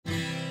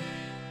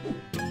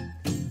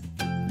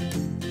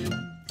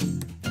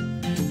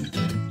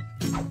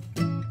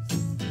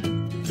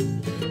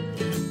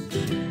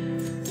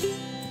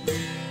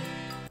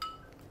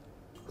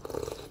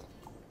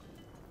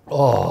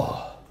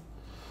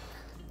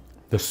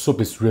The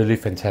soup is really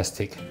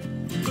fantastic.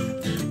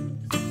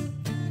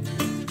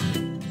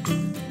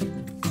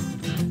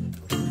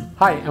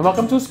 Hi and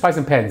welcome to Spice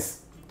and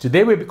Pans.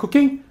 Today we'll be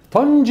cooking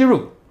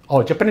Tonjiru,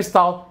 or Japanese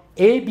style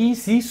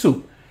ABC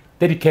soup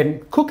that you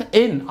can cook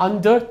in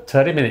under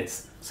 30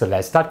 minutes. So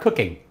let's start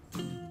cooking.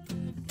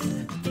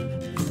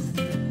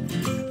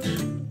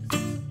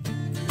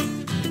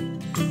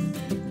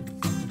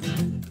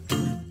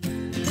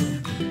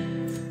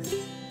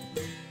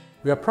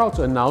 We are proud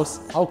to announce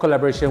our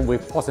collaboration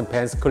with Pots and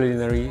Pans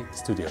Culinary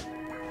Studio.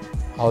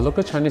 Our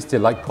local Chinese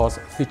delight course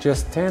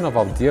features 10 of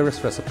our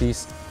dearest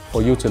recipes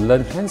for you to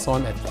learn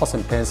hands-on at Pots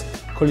and Pans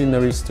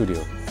Culinary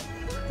Studio.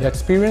 The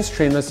experienced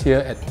trainers here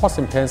at Pots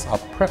and Pans are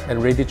prepped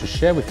and ready to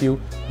share with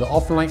you the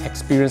offline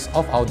experience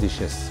of our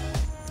dishes.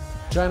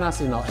 Join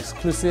us in our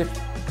exclusive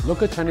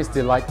local Chinese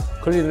delight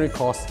culinary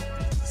course.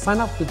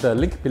 Sign up with the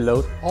link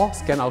below or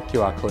scan our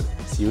QR code.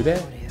 See you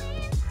there.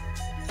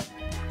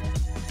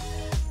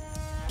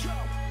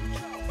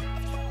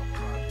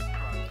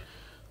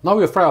 Now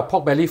we'll fry our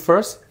pork belly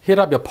first. Heat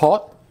up your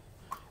pot,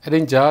 add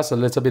in just a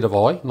little bit of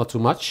oil, not too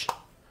much.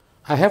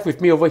 I have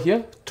with me over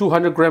here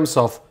 200 grams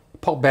of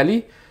pork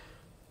belly,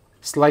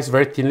 sliced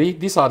very thinly.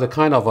 These are the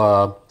kind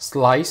of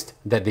sliced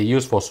that they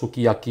use for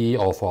sukiyaki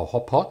or for a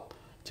hot pot.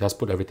 Just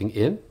put everything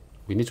in.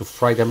 We need to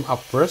fry them up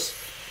first.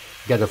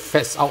 Get the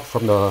fats out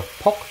from the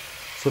pork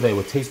so that it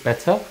will taste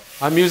better.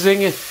 I'm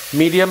using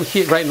medium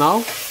heat right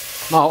now.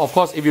 Now, of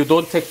course, if you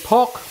don't take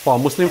pork, for a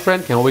Muslim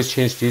friend, you can always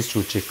change this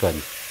to chicken.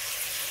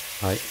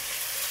 Right.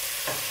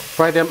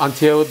 Fry them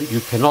until you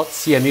cannot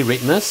see any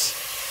redness.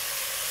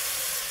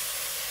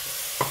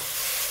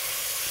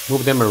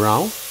 Move them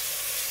around.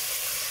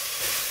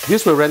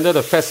 This will render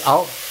the fats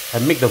out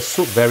and make the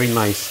soup very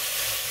nice.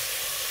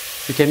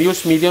 You can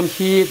use medium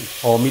heat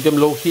or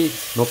medium-low heat,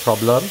 no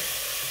problem.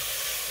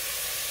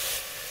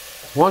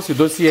 Once you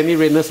don't see any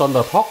redness on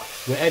the pork,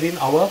 we'll add in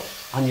our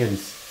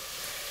onions.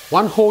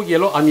 One whole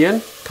yellow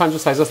onion, cut into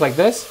slices like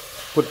this.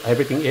 Put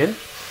everything in.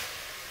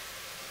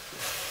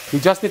 You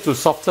just need to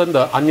soften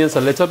the onions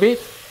a little bit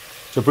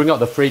to bring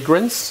out the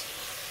fragrance.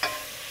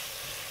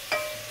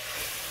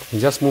 You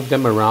just move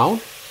them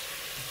around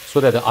so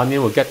that the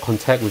onion will get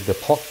contact with the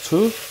pork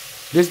too.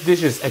 This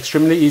dish is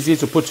extremely easy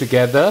to put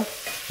together.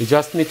 You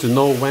just need to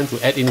know when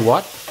to add in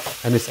what,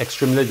 and it's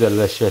extremely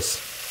delicious.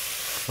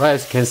 Right,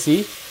 as you can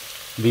see,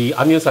 the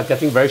onions are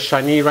getting very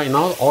shiny right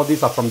now. All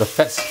these are from the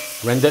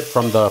fats rendered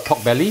from the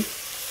pork belly.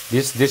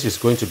 This dish is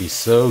going to be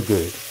so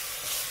good.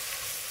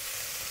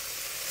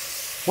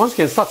 Once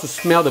you can start to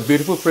smell the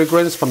beautiful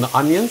fragrance from the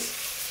onions,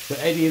 we'll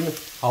add in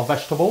our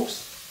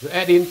vegetables. We'll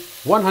add in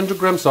 100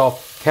 grams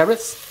of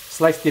carrots,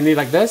 sliced thinly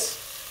like this.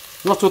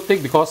 Not too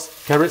thick because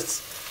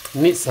carrots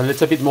needs a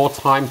little bit more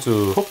time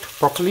to cook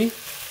properly,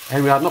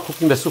 and we are not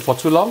cooking the soup for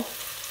too long.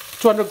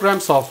 200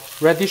 grams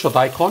of radish or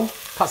daikon,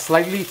 cut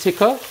slightly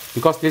thicker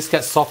because this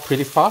gets soft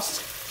pretty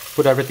fast.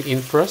 Put everything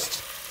in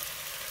first.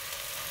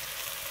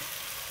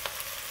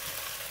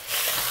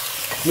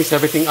 Mix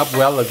everything up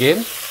well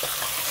again.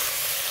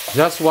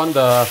 Just want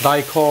the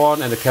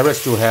daikon and the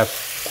carrots to have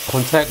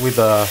contact with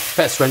the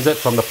fats rendered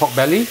from the pork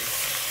belly.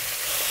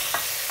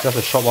 Just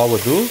a short while will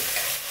do.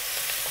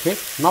 Okay,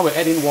 now we'll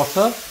add in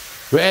water.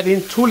 We'll add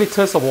in 2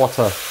 liters of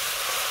water.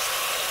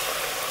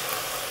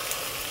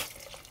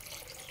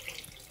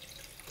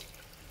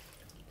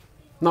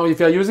 Now if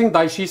you are using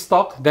dashi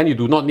stock, then you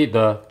do not need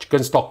the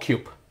chicken stock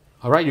cube.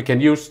 Alright, you can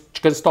use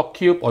chicken stock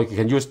cube or you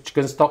can use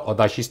chicken stock or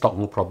dashi stock,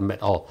 no problem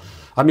at all.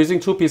 I'm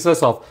using 2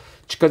 pieces of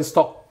chicken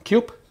stock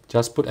cube.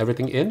 Just put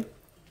everything in.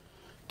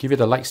 Give it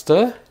a light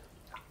stir.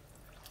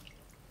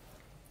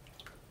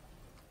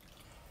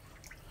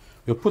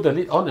 We'll put the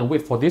lid on and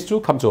wait for this to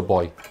come to a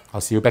boil.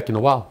 I'll see you back in a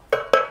while.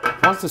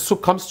 Once the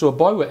soup comes to a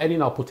boil, we'll add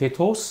in our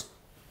potatoes.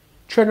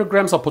 300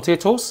 grams of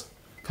potatoes,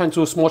 cut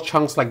into small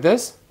chunks like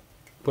this.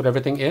 Put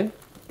everything in.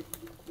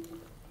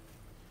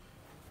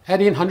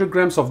 Add in 100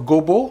 grams of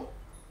gobo,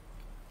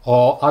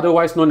 or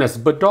otherwise known as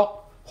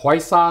burdock,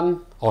 hoisan,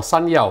 or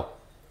sanyao.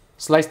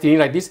 Sliced thinly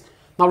like this.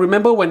 Now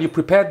remember, when you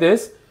prepare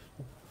this,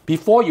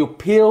 before you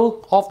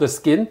peel off the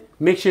skin,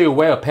 make sure you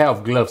wear a pair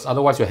of gloves,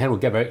 otherwise your hand will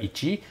get very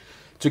itchy.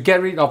 To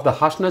get rid of the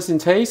harshness in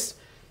taste,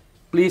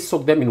 please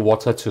soak them in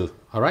water too.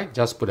 Alright,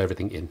 just put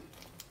everything in.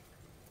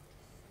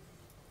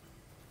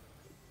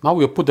 Now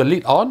we'll put the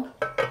lid on,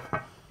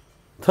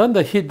 turn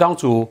the heat down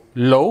to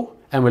low,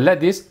 and we'll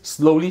let this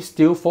slowly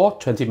stew for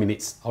 20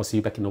 minutes. I'll see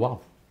you back in a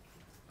while.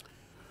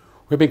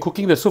 We've been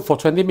cooking the soup for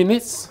 20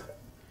 minutes.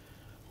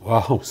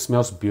 Wow,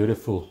 smells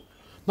beautiful.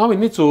 Now we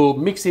need to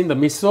mix in the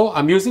miso.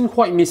 I'm using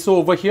white miso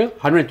over here,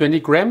 120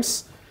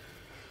 grams.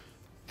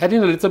 Add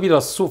in a little bit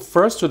of soup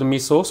first to the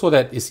miso so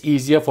that it's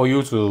easier for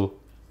you to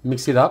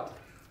mix it up.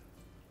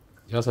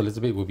 Just a little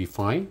bit will be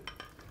fine.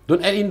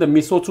 Don't add in the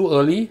miso too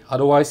early,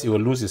 otherwise it will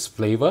lose its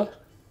flavor.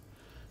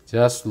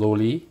 Just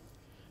slowly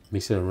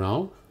mix it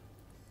around.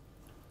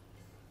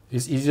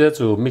 It's easier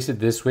to mix it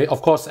this way.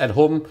 Of course, at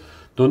home,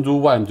 don't do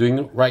what I'm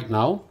doing right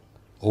now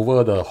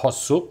over the hot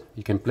soup.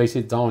 You can place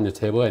it down on your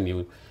table and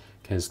you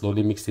can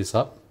slowly mix this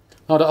up.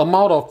 Now the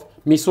amount of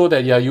miso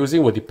that you are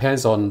using will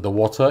depend on the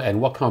water and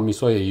what kind of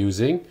miso you're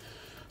using.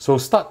 So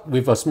start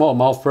with a small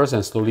amount first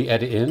and slowly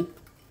add it in.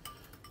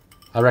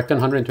 I reckon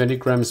 120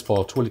 grams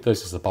for 2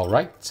 liters is about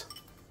right.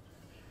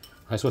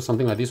 Right, so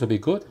something like this will be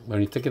good.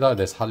 When you take it out,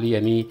 there's hardly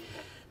any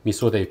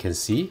miso that you can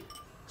see.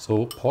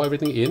 So pour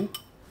everything in.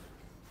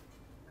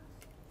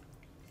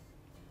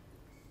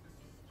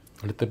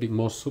 A little bit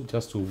more soup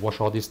just to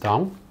wash all this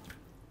down.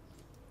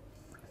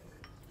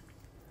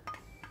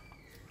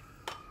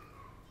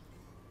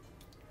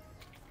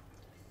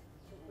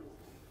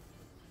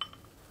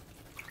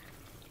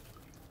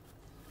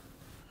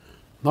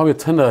 Now we'll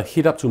turn the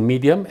heat up to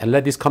medium and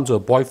let this come to a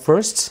boil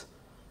first.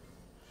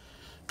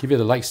 Give it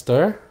a light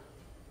stir.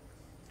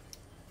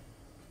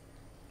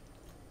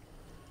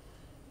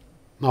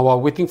 Now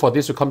while waiting for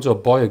this to come to a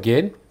boil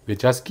again, we'll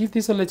just give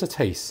this a little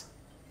taste.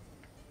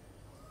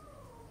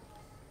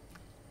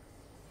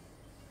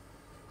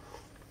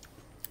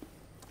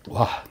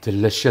 Wow,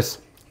 delicious.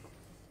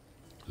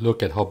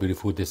 Look at how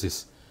beautiful this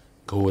is.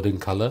 Golden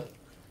color.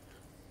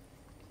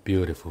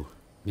 Beautiful.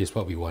 This is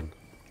what we want.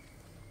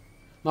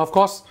 Now of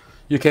course,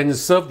 you can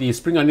serve the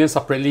spring onion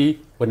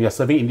separately when you're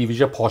serving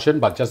individual portion,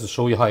 but just to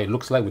show you how it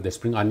looks like with the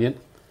spring onion.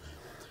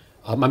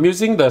 I'm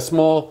using the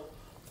small,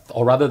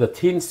 or rather the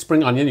thin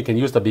spring onion. You can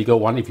use the bigger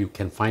one if you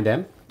can find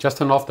them. Just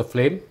turn off the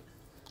flame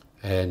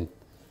and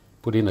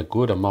put in a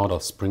good amount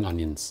of spring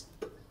onions.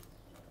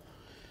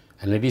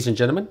 And ladies and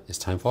gentlemen, it's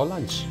time for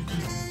lunch.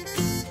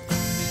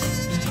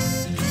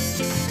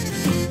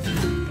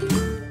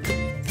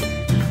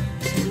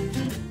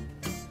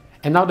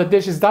 And now the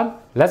dish is done,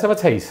 let's have a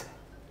taste.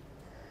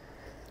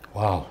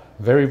 Wow,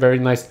 very, very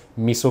nice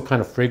miso kind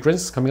of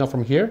fragrance coming out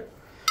from here.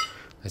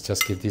 Let's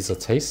just give this a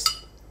taste.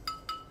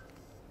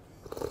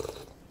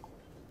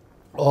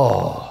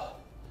 Oh,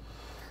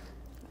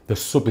 the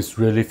soup is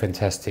really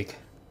fantastic.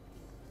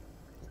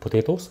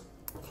 Potatoes.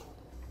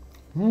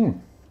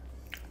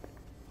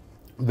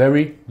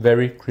 Very,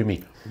 very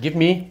creamy. Give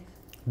me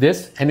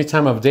this any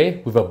time of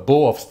day with a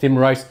bowl of steamed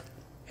rice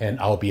and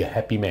I'll be a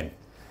happy man.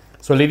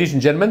 So ladies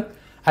and gentlemen,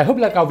 I hope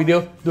you like our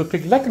video. Do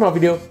click like on our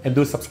video and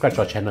do subscribe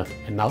to our channel.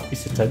 And now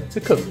it's your turn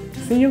to cook.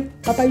 See you.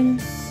 Bye bye.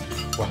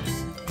 Wow.